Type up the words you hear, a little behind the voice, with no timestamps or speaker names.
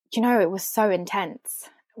You know, it was so intense.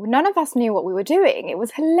 None of us knew what we were doing. It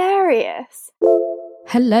was hilarious.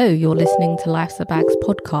 Hello, you're listening to Life's a Bags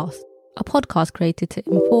podcast, a podcast created to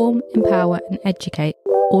inform, empower and educate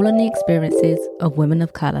all on the experiences of women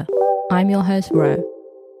of colour. I'm your host, Ro.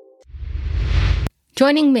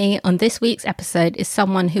 Joining me on this week's episode is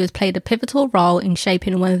someone who has played a pivotal role in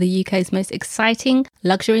shaping one of the UK's most exciting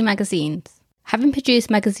luxury magazines. Having produced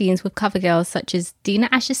magazines with cover girls such as Dina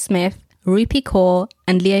Asher-Smith, Rupi Kaur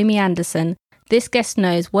and Leomi Anderson, this guest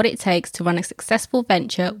knows what it takes to run a successful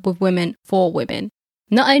venture with women for women.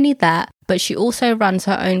 Not only that, but she also runs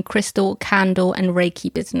her own crystal, candle and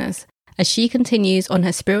Reiki business as she continues on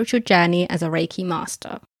her spiritual journey as a Reiki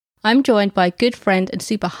master. I'm joined by a good friend and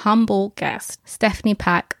super humble guest, Stephanie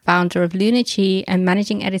Pack, founder of Luna Chi and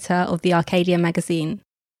managing editor of the Arcadia magazine.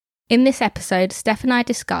 In this episode, Steph and I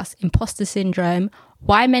discuss imposter syndrome,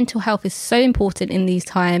 why mental health is so important in these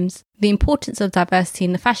times, the importance of diversity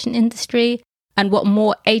in the fashion industry, and what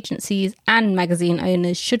more agencies and magazine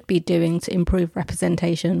owners should be doing to improve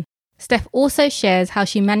representation. Steph also shares how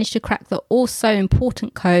she managed to crack the also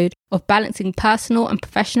important code of balancing personal and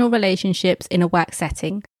professional relationships in a work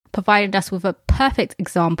setting, providing us with a perfect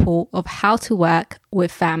example of how to work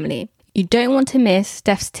with family. You don't want to miss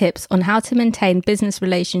Steph's tips on how to maintain business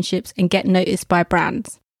relationships and get noticed by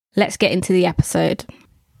brands. Let's get into the episode.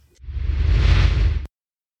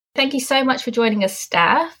 Thank you so much for joining us,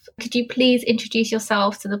 Steph. Could you please introduce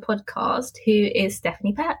yourself to the podcast? Who is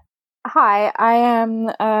Stephanie Pack? Hi, I'm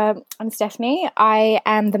Stephanie. I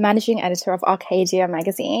am the managing editor of Arcadia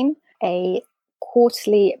magazine, a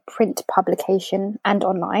quarterly print publication and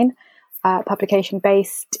online publication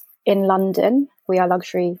based in London. We are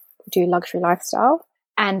do luxury lifestyle.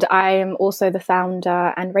 And I'm also the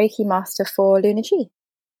founder and Reiki master for Luna Chi.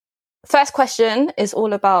 First question is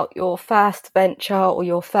all about your first venture or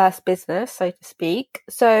your first business, so to speak.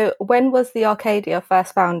 So when was the Arcadia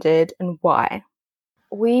first founded and why?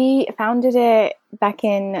 We founded it back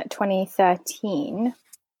in 2013.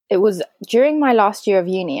 It was during my last year of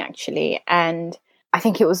uni, actually. And I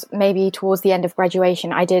think it was maybe towards the end of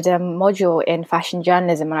graduation. I did a module in fashion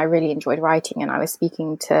journalism and I really enjoyed writing. And I was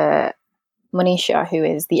speaking to Monisha, who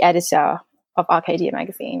is the editor of Arcadia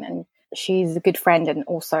magazine. And she's a good friend and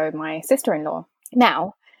also my sister-in-law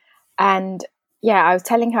now. And yeah, I was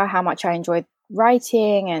telling her how much I enjoyed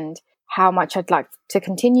writing and how much I'd like to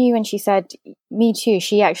continue. And she said, me too.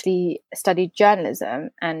 She actually studied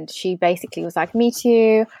journalism and she basically was like, me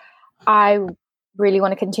too. I really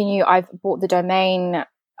want to continue. I've bought the domain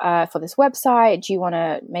for this website. Do you want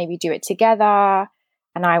to maybe do it together?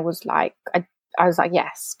 And I was like,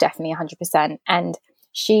 yes, definitely 100%. And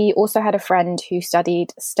she also had a friend who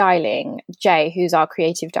studied styling, Jay, who's our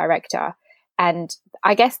creative director. And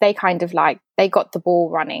I guess they they got the ball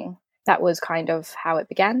running. That was kind of how it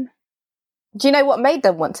began. Do you know what made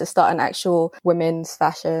them want to start an actual women's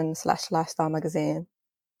fashion / lifestyle magazine?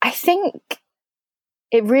 I think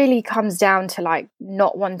it really comes down to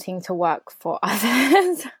not wanting to work for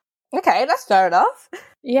others. Okay, that's fair enough.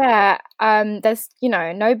 Yeah. There's,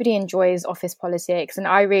 nobody enjoys office politics. And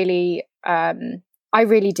I really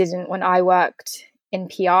didn't when I worked in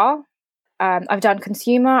PR. I've done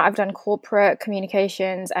consumer, I've done corporate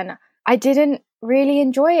communications, and I didn't really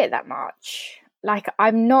enjoy it that much.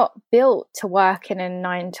 I'm not built to work in a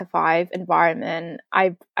 9-to-5 environment.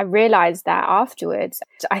 I realized that afterwards.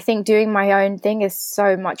 I think doing my own thing is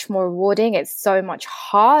so much more rewarding. It's so much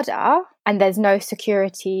harder and there's no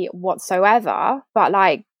security whatsoever, but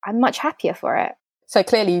I'm much happier for it. So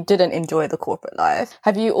clearly you didn't enjoy the corporate life.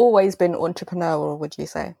 Have you always been entrepreneurial, would you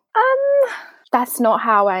say? That's not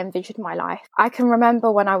how I envisioned my life. I can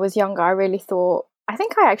remember when I was younger,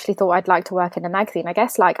 I actually thought I'd like to work in a magazine. I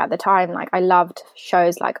guess at the time, I loved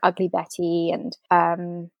shows like Ugly Betty and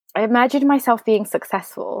I imagined myself being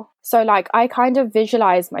successful. So I kind of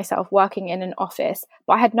visualized myself working in an office,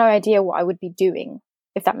 but I had no idea what I would be doing,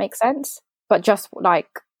 if that makes sense. But just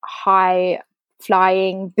high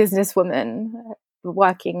flying businesswoman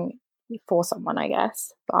working for someone, I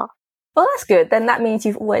guess. But well, that's good. Then that means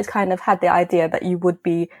you've always kind of had the idea that you would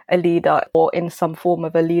be a leader or in some form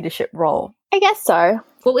of a leadership role. I guess so.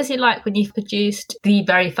 What was it like when you produced the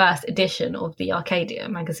very first edition of the Arcadia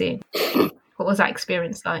magazine? What was that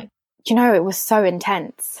experience like? It was so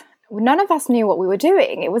intense. None of us knew what we were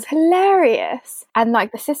doing. It was hilarious. And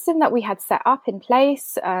the system that we had set up in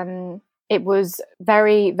place, it was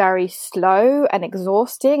very, very slow and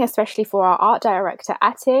exhausting, especially for our art director,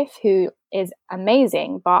 Atif, who is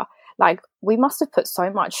amazing. But we must have put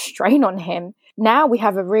so much strain on him. Now we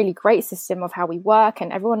have a really great system of how we work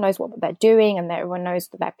and everyone knows what they're doing and everyone knows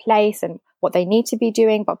their place and what they need to be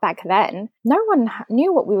doing. But back then, no one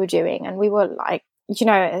knew what we were doing. And we were like,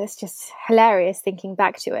 it's just hilarious thinking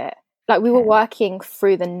back to it. Like, we were working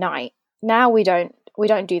through the night. Now we don't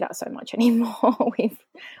do that so much anymore.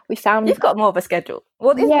 we found you've got more of a schedule.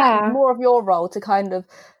 Well, isn't that more of your role to kind of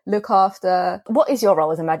look after? What is your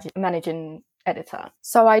role as a managing editor?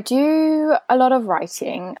 So I do a lot of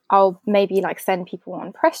writing. I'll maybe like send people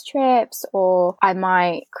on press trips, or I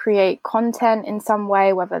might create content in some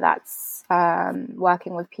way, whether that's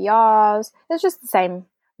working with PRs. It's just the same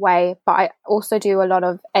way, but I also do a lot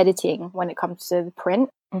of editing when it comes to the print.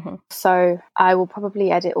 Mm-hmm. So I will probably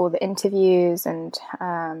edit all the interviews, and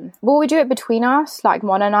we do it between us. Like,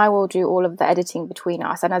 Mon and I will do all of the editing between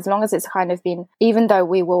us, and as long as it's kind of been, even though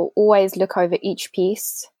we will always look over each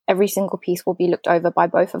piece, every single piece will be looked over by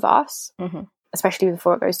both of us, especially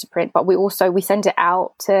before it goes to print. But we send it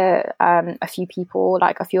out to a few people.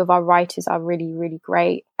 Like, a few of our writers are really, really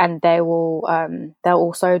great, and they will they'll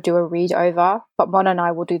also do a read over. But Mon and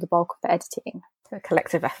I will do the bulk of the editing. A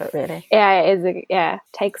collective effort, really. Yeah, it is.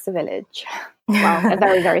 Takes a village. Well, a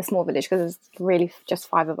very, very small village, because there's really just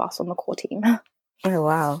 5 of us on the core team. Oh,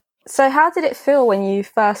 wow. So how did it feel when you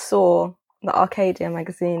first saw the Arcadia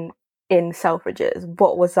magazine in Selfridges?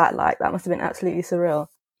 What was that like? That must have been absolutely surreal.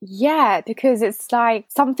 Yeah, because it's like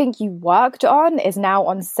something you worked on is now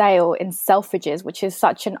on sale in Selfridges, which is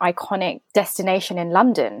such an iconic destination in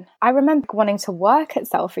London. I remember wanting to work at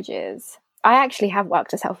Selfridges. I actually have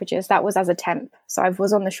worked at Selfridges. That was as a temp. So I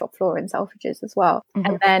was on the shop floor in Selfridges as well. Mm-hmm.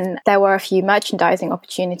 And then there were a few merchandising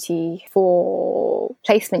opportunity for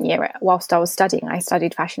placement year whilst I was studying. I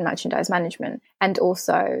studied fashion merchandise management. And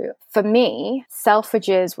also for me,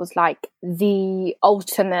 Selfridges was like the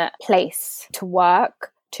ultimate place to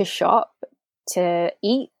work, to shop, to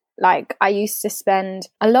eat. Like, I used to spend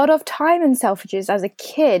a lot of time in Selfridges as a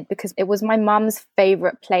kid because it was my mum's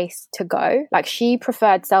favourite place to go. Like, she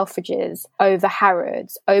preferred Selfridges over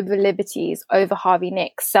Harrods, over Liberty's, over Harvey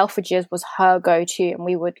Nicks. Selfridges was her go-to, and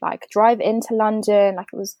we would like drive into London. Like,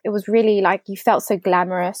 it was really like, you felt so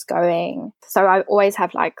glamorous going. So I always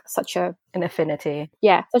have like such an affinity.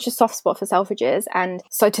 Yeah, such a soft spot for Selfridges. And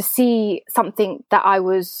so to see something that I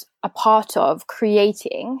was a part of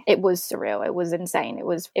creating, it was surreal. It was insane. It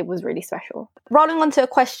was really special. Rolling on to a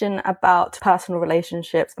question about personal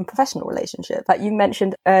relationships and professional relationships. Like you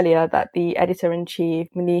mentioned earlier that the editor-in-chief,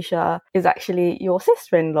 Manisha, is actually your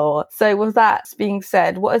sister-in-law. So with that being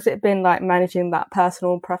said, what has it been like managing that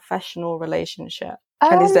personal, professional relationship?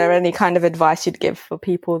 And is there any kind of advice you'd give for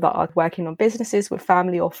people that are working on businesses with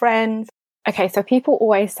family or friends? Okay, so people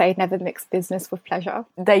always say never mix business with pleasure.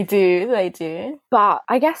 They do. But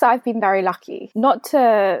I guess I've been very lucky. Not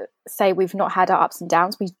to say we've not had our ups and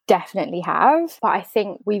downs, we definitely have. But I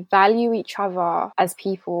think we value each other as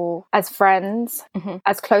people, as friends,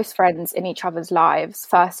 as close friends in each other's lives,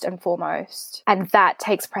 first and foremost. And that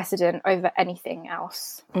takes precedent over anything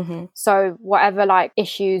else. So whatever like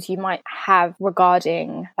issues you might have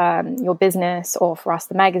regarding your business, or for us,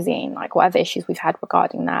 the magazine, like whatever issues we've had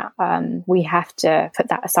regarding that, we have to put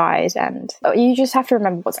that aside. And you just have to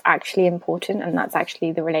remember what's actually important, and that's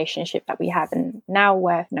actually the relationship that we have. And now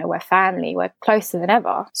we're family, we're closer than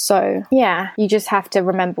ever. So yeah, you just have to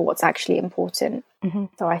remember what's actually important.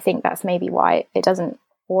 So I think that's maybe why it doesn't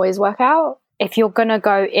always work out. If you're going to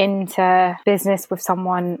go into business with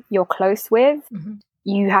someone you're close with,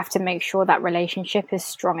 you have to make sure that relationship is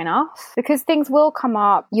strong enough, because things will come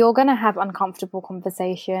up. You're going to have uncomfortable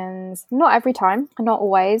conversations. Not every time, not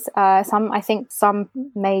always. I think some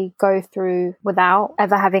may go through without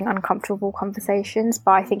ever having uncomfortable conversations,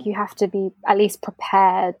 but I think you have to be at least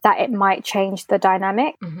prepared that it might change the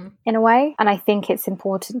dynamic in a way. And I think it's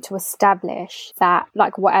important to establish that,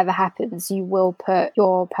 like, whatever happens, you will put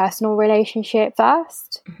your personal relationship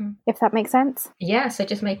first, if that makes sense. Yeah, so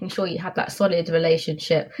just making sure you have that solid relationship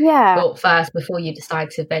built first before you decide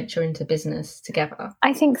to venture into business together.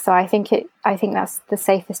 I think so. I think that's the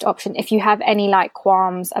safest option. If you have any like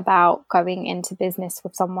qualms about going into business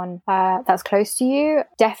with someone that's close to you,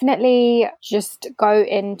 definitely just go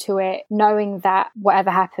into it knowing that whatever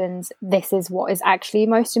happens, this is what is actually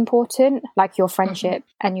most important, like your friendship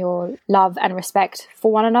and your love and respect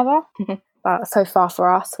for one another. But so far for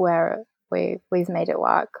us, we've made it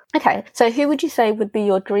work. Okay, so who would you say would be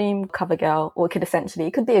your dream cover girl? Or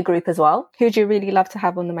it could be a group as well. Who would you really love to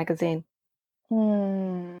have on the magazine?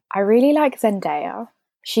 I really like Zendaya.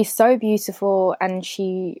 She's so beautiful, and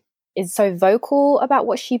she is so vocal about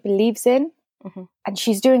what she believes in. And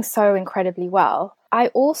she's doing so incredibly well. I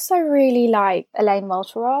also really like Elaine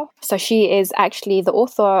Welteroth. So she is actually the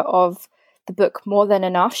author of the book More Than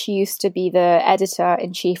Enough. She used to be the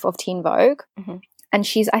editor-in-chief of Teen Vogue. And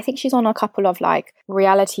I think she's on a couple of like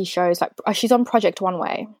reality shows, like she's on Project One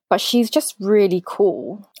Way, but she's just really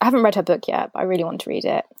cool. I haven't read her book yet, but I really want to read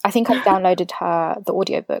it. I think I've downloaded the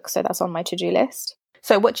audiobook, so that's on my to-do list.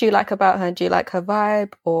 So what do you like about her? Do you like her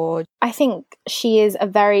vibe, or? I think she is a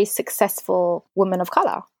very successful woman of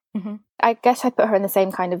colour. Mm-hmm. I guess I put her in the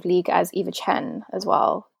same kind of league as Eva Chen as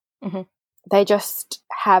well. Mm-hmm. They just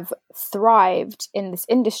have thrived in this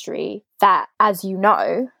industry that, as you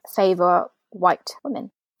know, favour white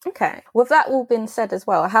women. Okay. With that all been said as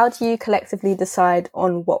well, how do you collectively decide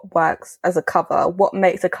on what works as a cover? What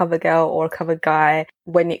makes a cover girl or a cover guy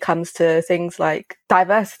when it comes to things like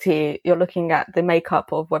diversity? You're looking at the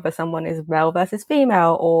makeup of whether someone is male versus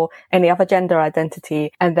female or any other gender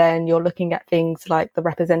identity. And then you're looking at things like the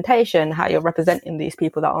representation, how you're representing these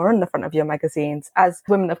people that are on the front of your magazines. As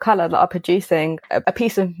women of colour that are producing a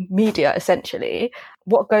piece of media, essentially,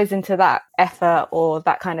 what goes into that effort or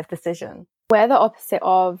that kind of decision? We're the opposite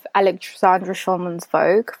of Alexandra Shulman's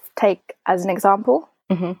Vogue, take as an example.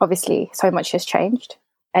 Mm-hmm. Obviously, so much has changed.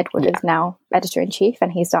 Edward is now editor-in-chief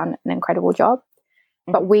and he's done an incredible job.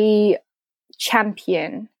 Mm-hmm. But we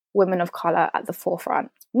champion women of colour at the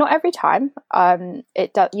forefront. Not every time.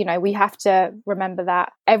 It does, we have to remember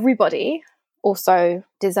that everybody also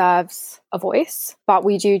deserves a voice, but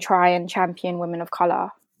we do try and champion women of colour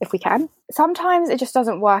if we can. Sometimes it just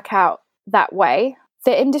doesn't work out that way.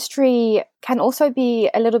 The industry can also be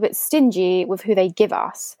a little bit stingy with who they give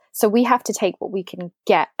us. So we have to take what we can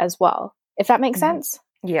get as well, if that makes sense.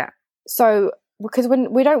 Yeah. So because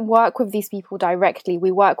when we don't work with these people directly,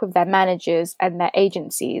 we work with their managers and their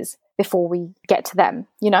agencies before we get to them,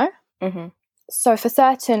 Mm-hmm. So for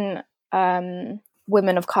certain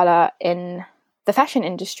women of colour in the fashion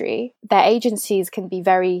industry, their agencies can be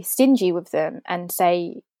very stingy with them and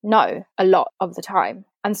say no a lot of the time.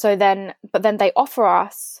 And so then they offer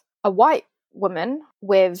us a white woman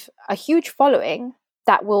with a huge following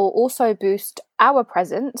that will also boost our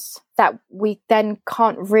presence that we then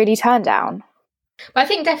can't really turn down. But I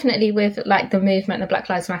think definitely with like the movement, the Black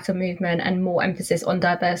Lives Matter movement and more emphasis on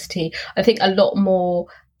diversity, I think a lot more,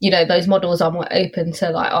 those models are more open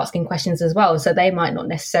to like asking questions as well. So they might not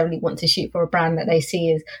necessarily want to shoot for a brand that they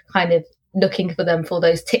see as kind of looking for them for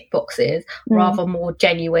those tick boxes, rather more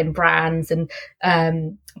genuine brands and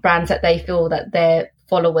brands that they feel that their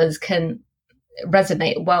followers can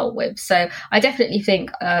resonate well with. So I definitely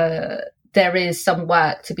think there is some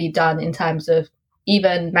work to be done in terms of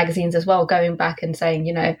even magazines as well, going back and saying,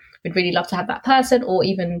 we'd really love to have that person, or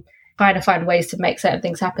even trying to find ways to make certain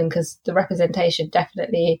things happen, because the representation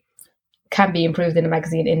definitely can be improved in the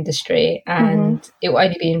magazine industry, and it will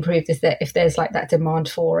only be improved if there's like that demand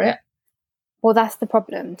for it. Well, that's the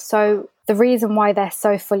problem. So the reason why they're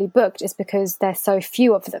so fully booked is because there's so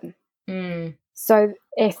few of them. So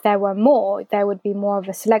if there were more, there would be more of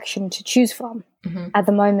a selection to choose from. At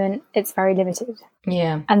the moment, it's very limited.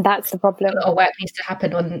 Yeah. And that's the problem. A lot of work needs to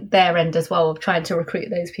happen on their end as well, of trying to recruit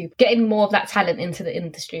those people, getting more of that talent into the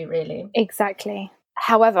industry, really. Exactly.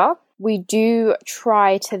 However, we do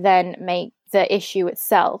try to then make the issue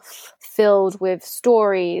itself filled with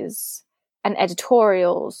stories and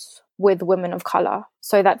editorials with women of colour,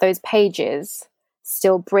 so that those pages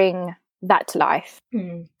still bring that to life.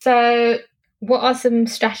 So what are some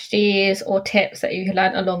strategies or tips that you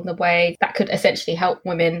learned along the way that could essentially help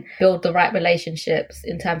women build the right relationships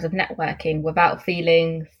in terms of networking without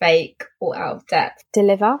feeling fake or out of depth?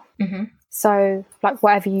 Deliver. So like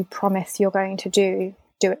whatever you promise you're going to do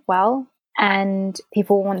it well, and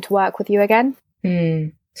people want to work with you again.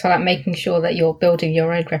 So like making sure that you're building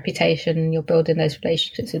your own reputation and you're building those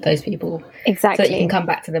relationships with those people. Exactly. So that you can come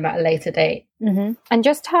back to them at a later date. And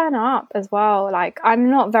just turn up as well. Like, I'm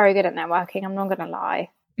not very good at networking, I'm not going to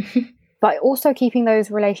lie. But also keeping those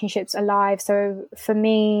relationships alive. So for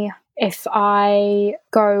me, if I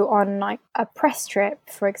go on like a press trip,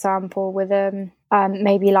 for example, with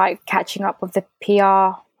maybe like catching up with the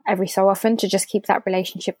PR every so often to just keep that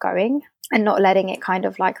relationship going and not letting it kind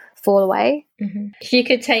of like fall away. If you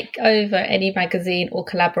could take over any magazine or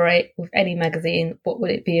collaborate with any magazine, what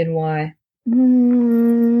would it be and why?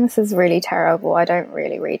 This is really terrible. I don't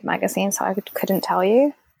really read magazines, so I couldn't tell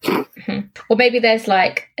you. Or maybe there's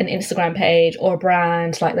like an Instagram page or a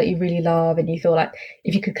brand like that you really love and you feel like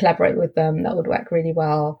if you could collaborate with them, that would work really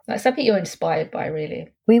well. Like something you're inspired by, really.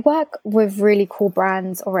 We work with really cool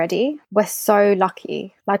brands already. We're so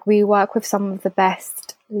lucky. Like we work with some of the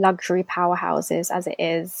best luxury powerhouses as it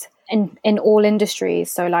is in all industries.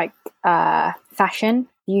 So like fashion,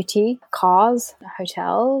 beauty, cars,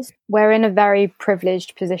 hotels. We're in a very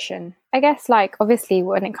privileged position. I guess like obviously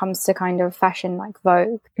when it comes to kind of fashion like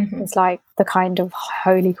Vogue, it's like the kind of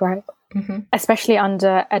holy grail especially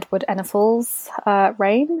under Edward Enninful's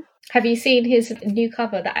reign. Have you seen his new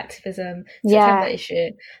cover, the Activism September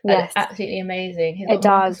issue? Yes. Absolutely amazing. He's got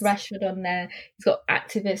Marcus Rashford on there. He's got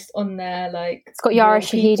activists on there. Like, it's got Yara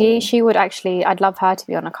Shahidi. She would actually, I'd love her to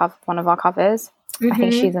be on a cover, one of our covers. I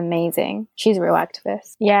think she's amazing. She's a real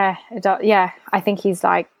activist. Yeah, I think he's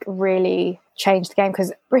like really changed the game,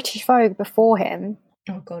 because British Vogue before him,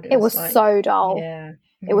 oh god, it was like, so dull. Yeah.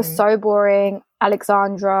 It was so boring.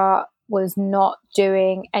 Alexandra was not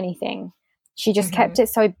doing anything. She just kept it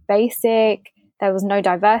so basic. There was no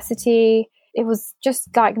diversity. It was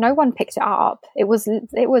just like no one picked it up. It was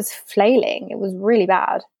flailing. It was really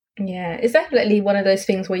bad. Yeah, it's definitely one of those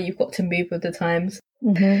things where you've got to move with the times.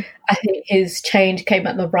 I think his change came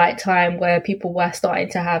at the right time, where people were starting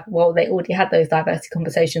to have, well, they already had those diversity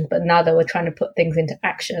conversations, but now they were trying to put things into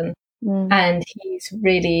action. And he's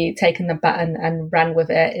really taken the baton and ran with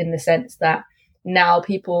it, in the sense that now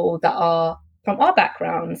people that are from our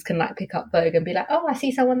backgrounds can like pick up Vogue and be like, oh, I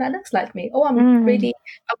see someone that looks like me. Oh, I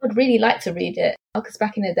would really like to read it. Because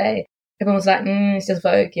back in the day, everyone was like, it's just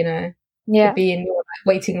Vogue, you know. Yeah. Could be in your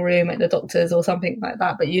waiting room at the doctor's or something like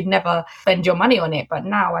that, but you'd never spend your money on it. But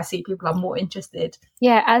now I see people are more interested.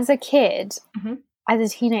 Yeah, as a kid, as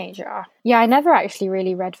a teenager, I never actually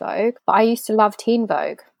really read Vogue, but I used to love Teen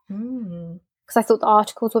Vogue. Because I thought the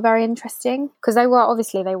articles were very interesting, because they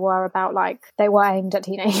were about, like, they were aimed at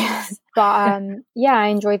teenagers. But I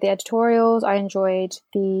enjoyed the editorials. I enjoyed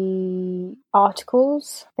the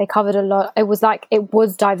articles. They covered a lot. It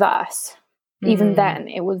was diverse. Even then,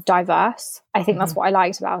 it was diverse. I think that's what I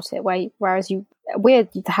liked about it. Whereas weird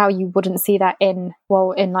how you wouldn't see that in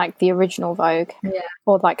like the original Vogue,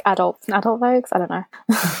 or like adult Vogues. I don't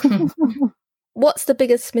know. What's the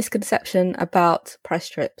biggest misconception about press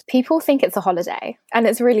trips? People think it's a holiday, and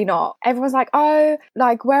it's really not. Everyone's like, oh,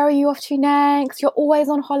 like, where are you off to next? You're always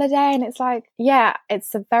on holiday. And it's like, yeah,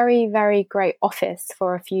 it's a very, very great office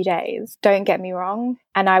for a few days. Don't get me wrong.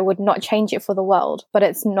 And I would not change it for the world, but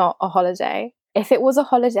it's not a holiday. If it was a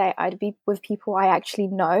holiday, I'd be with people I actually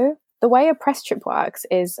know. The way a press trip works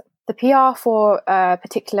is the PR for a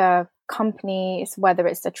particular company, whether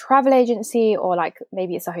it's a travel agency or like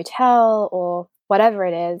maybe it's a hotel or whatever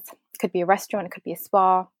it is. It could be a restaurant, it could be a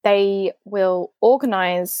spa. They will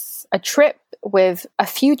organize a trip with a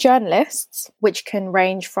few journalists, which can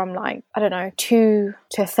range from 2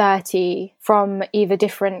 to 30 from either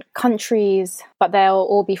different countries, but they'll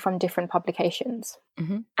all be from different publications.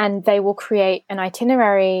 And they will create an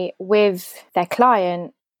itinerary with their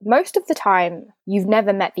client. Most of the time, you've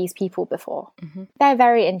never met these people before. They're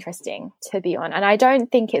very interesting to be on. And I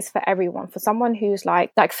don't think it's for everyone. For someone who's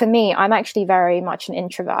like for me, I'm actually very much an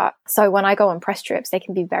introvert. So when I go on press trips, they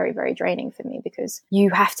can be very, very draining for me, because you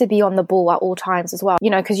have to be on the ball at all times as well. You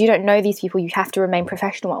know, because you don't know these people, you have to remain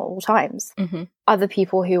professional at all times. Other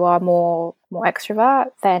people who are more extrovert,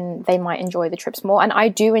 then they might enjoy the trips more. And I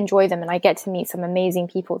do enjoy them, and I get to meet some amazing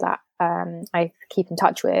people that I keep in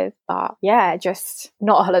touch with. But yeah, just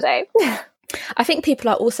not a holiday. I think people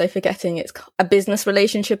are also forgetting it's a business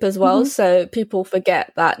relationship as well. So people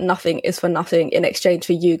forget that nothing is for nothing. In exchange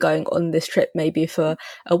for you going on this trip, maybe for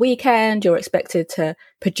a weekend, you're expected to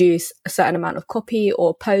produce a certain amount of copy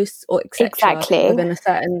or posts or etc. within a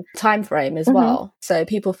certain time frame as well. So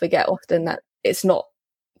people forget often that it's not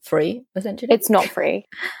free, essentially. It's not free.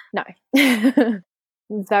 No.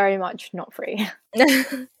 Very much not free.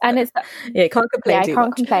 And it's can't complain. I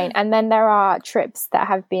can't complain. And then there are trips that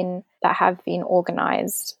have been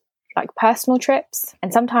organized, like personal trips,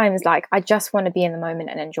 and sometimes I just want to be in the moment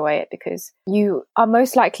and enjoy it, because you are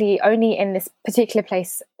most likely only in this particular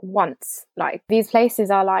place once. Like, these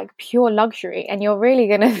places are like pure luxury, and you're really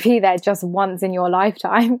going to be there just once in your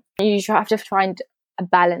lifetime. You have to find a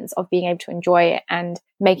balance of being able to enjoy it and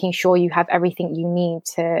making sure you have everything you need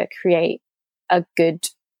to create a good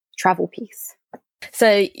travel piece.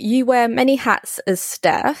 So you wear many hats as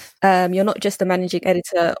Steph. You're not just the managing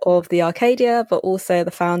editor of the Arcadia, but also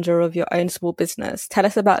the founder of your own small business. Tell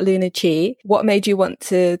us about Luna Chi. What made you want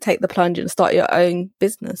to take the plunge and start your own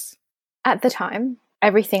business? At the time,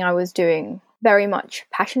 everything I was doing very much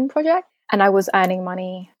passion project, and I was earning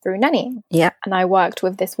money through nannying. Yeah. And I worked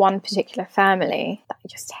with this one particular family that I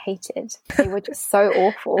just hated. They were just so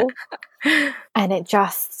awful. And it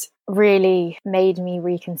just really made me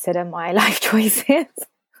reconsider my life choices.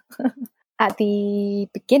 At the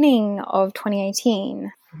beginning of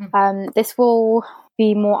 2018, this will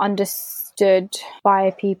be more understood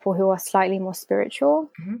by people who are slightly more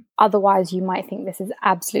spiritual. Otherwise, you might think this is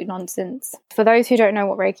absolute nonsense. For those who don't know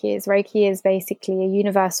what Reiki is basically a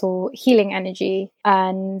universal healing energy,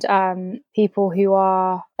 and people who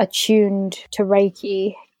are attuned to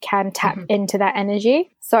Reiki can tap into that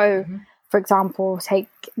energy. So for example, take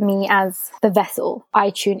me as the vessel.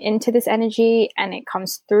 I tune into this energy and it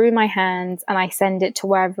comes through my hands and I send it to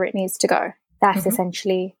wherever it needs to go. That's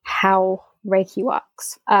essentially how Reiki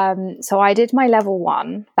works. So I did my level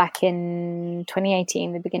 1 back in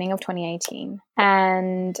 2018, the beginning of 2018.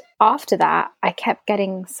 And after that, I kept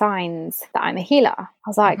getting signs that I'm a healer. I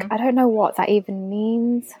was like, I don't know what that even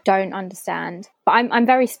means. Don't understand. But I'm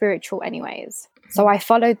very spiritual anyways. So I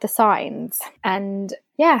followed the signs and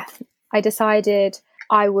I decided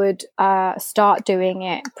I would start doing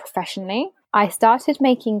it professionally. I started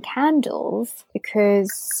making candles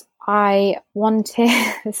because I wanted,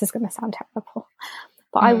 this is going to sound terrible,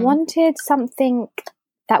 but I wanted something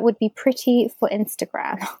that would be pretty for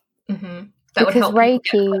Instagram. That would help Reiki,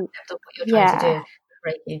 people get the concept of what you're trying to do.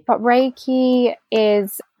 Reiki. But Reiki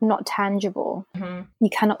is not tangible. You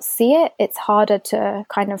cannot see it. It's harder to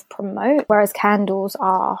kind of promote, whereas candles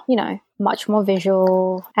are, you know, much more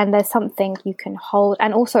visual and there's something you can hold.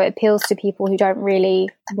 And also it appeals to people who don't really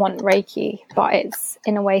want Reiki, but it's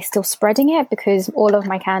in a way still spreading it because all of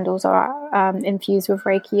my candles are infused with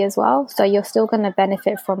Reiki as well. So you're still going to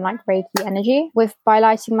benefit from like Reiki energy by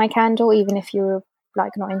lighting my candle, even if you're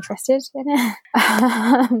like not interested in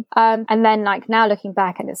it. And then like now looking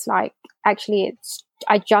back and it's like, actually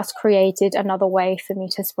I just created another way for me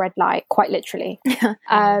to spread light, quite literally.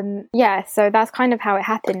 So that's kind of how it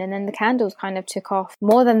happened. And then the candles kind of took off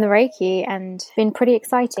more than the Reiki and been pretty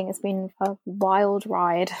exciting. It's been a wild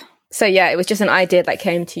ride. So yeah, it was just an idea that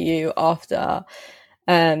came to you after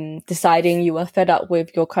deciding you were fed up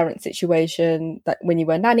with your current situation, that when you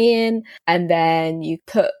were nannying, and then you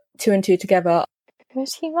put 2 and 2 together.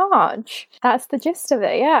 Pretty much. That's the gist of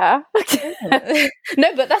it, yeah.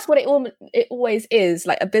 No, but that's what it always is.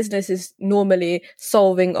 Like a business is normally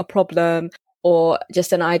solving a problem or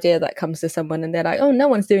just an idea that comes to someone and they're like, oh, no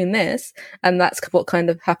one's doing this. And that's what kind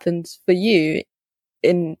of happens for you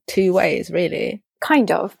in 2 ways, really.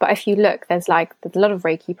 Kind of. But if you look, there's a lot of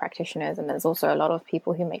Reiki practitioners and there's also a lot of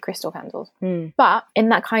people who make crystal candles. But in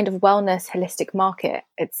that kind of wellness holistic market,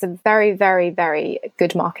 it's a very, very, very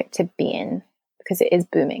good market to be in. Because it is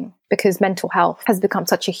booming, because mental health has become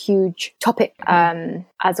such a huge topic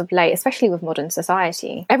as of late, especially with modern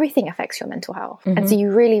society. Everything affects your mental health. And so you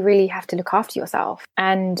really, really have to look after yourself.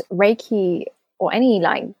 And Reiki or any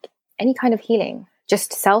kind of healing,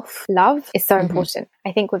 just self-love is so important.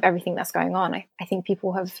 I think with everything that's going on, I think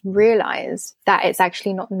people have realized that it's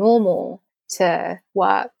actually not normal to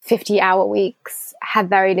work 50-hour weeks, have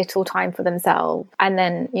very little time for themselves, and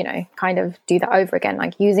then, you know, kind of do that over again,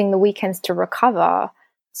 like using the weekends to recover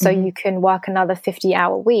so you can work another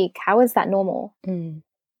 50-hour week. How is that normal?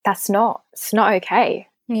 It's not okay.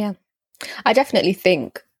 Yeah. I definitely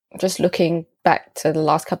think, just looking back to the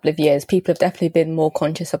last couple of years, people have definitely been more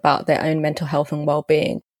conscious about their own mental health and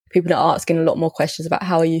well-being. People are asking a lot more questions about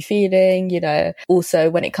how are you feeling, you know. Also,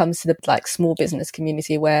 when it comes to the like small business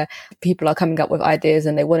community where people are coming up with ideas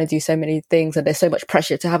and they want to do so many things and there's so much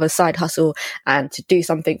pressure to have a side hustle and to do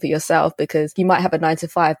something for yourself, because you might have a 9 to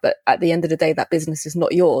 5, but at the end of the day, that business is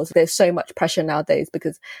not yours. There's so much pressure nowadays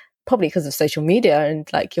probably because of social media, and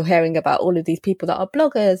like you're hearing about all of these people that are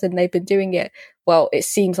bloggers and they've been doing it. Well, it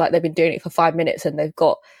seems like they've been doing it for 5 minutes and they've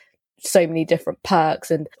got so many different perks,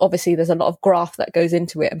 and obviously there's a lot of graft that goes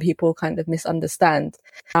into it and people kind of misunderstand.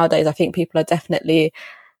 Nowadays I think people are definitely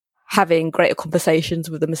having greater conversations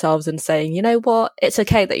with themselves and saying, you know what, it's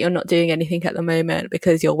okay that you're not doing anything at the moment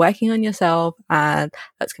because you're working on yourself and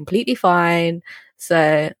that's completely fine.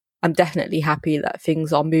 So I'm definitely happy that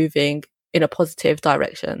things are moving in a positive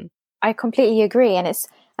direction. I completely agree, and it's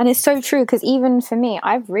so true, because even for me,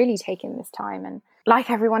 I've really taken this time, and like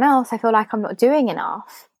everyone else, I feel like I'm not doing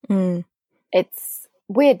enough. It's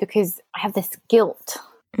weird because I have this guilt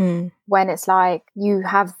when it's like, you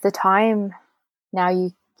have the time now,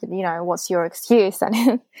 you know, what's your excuse? And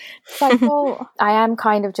it's like, well, I am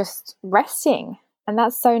kind of just resting, and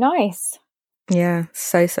that's so nice. Yeah,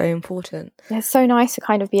 so important. It's so nice to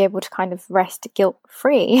kind of be able to kind of rest guilt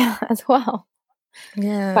free as well.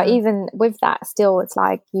 Yeah. But even with that, still, it's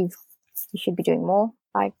like you should be doing more.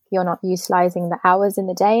 Like, you're not utilizing the hours in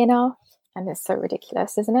the day enough. And it's so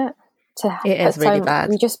ridiculous, isn't it? It is really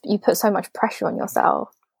bad. You put so much pressure on yourself.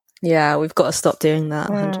 Yeah, we've got to stop doing that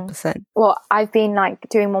 100%. Well, I've been like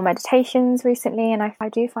doing more meditations recently, and I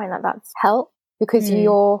do find that that's helped, because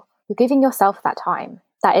you're giving yourself that time.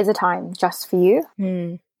 That is a time just for you.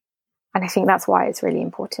 And I think that's why it's really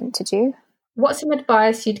important to do. What's some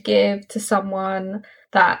advice you'd give to someone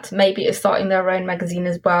that maybe is starting their own magazine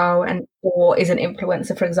as well, or is an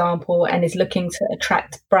influencer, for example, and is looking to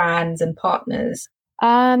attract brands and partners?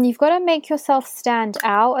 You've got to make yourself stand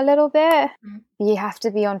out a little bit. You have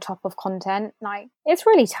to be on top of content. Like, it's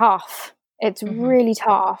really tough. It's really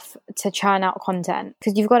tough to churn out content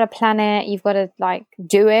because you've got to plan it, you've got to like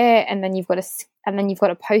do it, and then you've got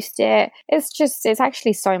to post it. It's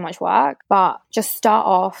actually so much work. But just start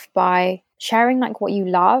off by sharing like what you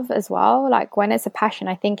love as well. Like when it's a passion,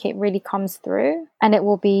 I think it really comes through, and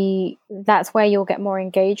that's where you'll get more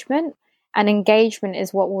engagement. And engagement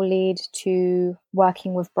is what will lead to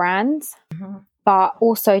working with brands. But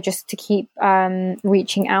also just to keep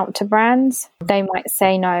reaching out to brands. They might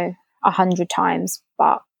say no 100 times,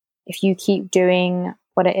 but if you keep doing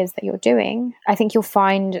what it is that you're doing, I think you'll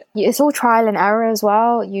find it's all trial and error as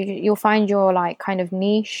well. You'll find your like kind of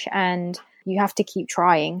niche, and you have to keep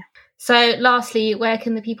trying. So lastly, where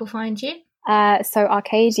can the people find you? So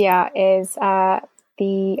Arcadia is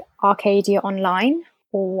the Arcadia Online,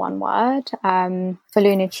 all one word. For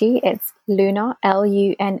Lunar-Chi, it's Lunar,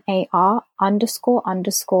 LUNAR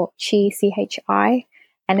 __Chi, CHI.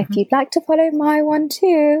 And if you'd like to follow my one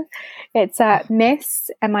too, it's Miss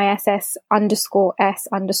MISS _S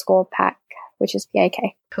 _pack, which is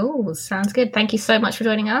PAK. Cool. Sounds good. Thank you so much for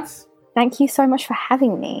joining us. Thank you so much for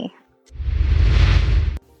having me.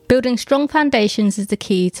 Building strong foundations is the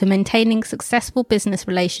key to maintaining successful business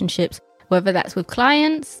relationships, whether that's with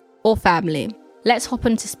clients or family. Let's hop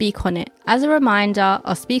on to Speak On It. As a reminder,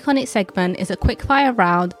 our Speak On It segment is a quickfire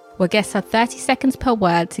round where guests have 30 seconds per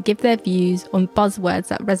word to give their views on buzzwords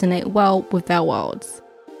that resonate well with their worlds.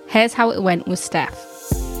 Here's how it went with Steph.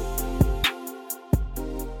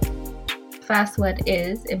 First word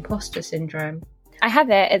is imposter syndrome. I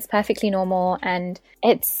have it. It's perfectly normal, and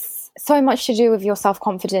it's so much to do with your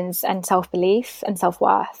self-confidence and self-belief and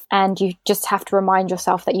self-worth. And you just have to remind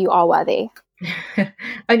yourself that you are worthy.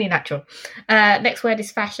 Only natural. Next word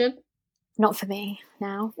is fashion. Not for me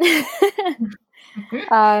now.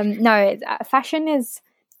 No, fashion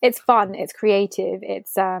it's fun, it's creative,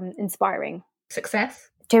 it's inspiring. Success.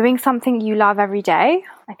 Doing something you love every day,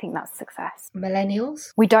 I think that's success.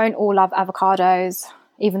 Millennials. We don't all love avocados,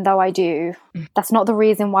 even though I do. That's not the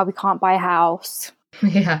reason why we can't buy a house.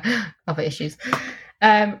 Yeah, other issues.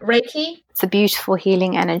 Reiki. It's a beautiful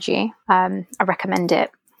healing energy. I recommend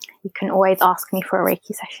it. You can always ask me for a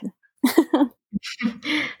Reiki session.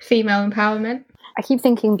 Female empowerment. I keep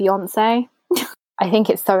thinking Beyonce. I think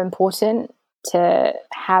it's so important to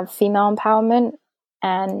have female empowerment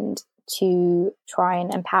and to try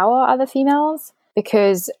and empower other females,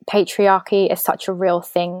 because patriarchy is such a real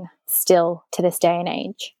thing still to this day and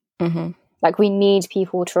age. Like, we need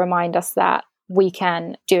people to remind us that we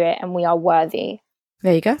can do it and we are worthy.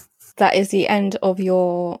 There you go. That is the end of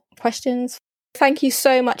your questions. Thank you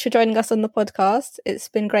so much for joining us on the podcast. It's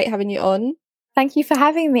been great having you on. Thank you for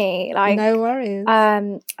having me. No worries.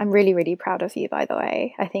 I'm really, really proud of you, by the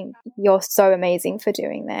way. I think you're so amazing for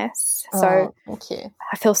doing this. So thank you.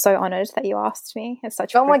 I feel so honoured that you asked me. It's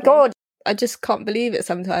such a my privilege. God. I just can't believe it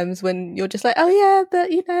sometimes when you're just like, oh yeah, but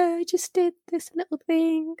I just did this little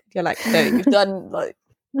thing. You're like, no, you've done like,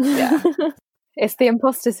 yeah. It's the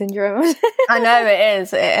imposter syndrome. I know it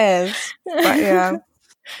is. But yeah,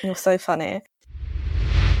 you're so funny.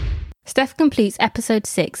 Steph completes episode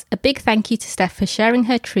 6. A big thank you to Steph for sharing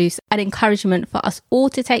her truths and encouragement for us all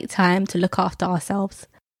to take time to look after ourselves.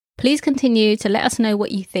 Please continue to let us know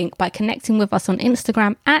what you think by connecting with us on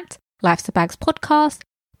Instagram at Life's a Bags Podcast.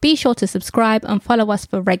 Be sure to subscribe and follow us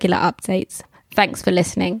for regular updates. Thanks for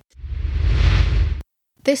listening.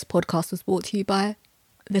 This podcast was brought to you by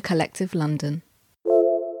The Collective London.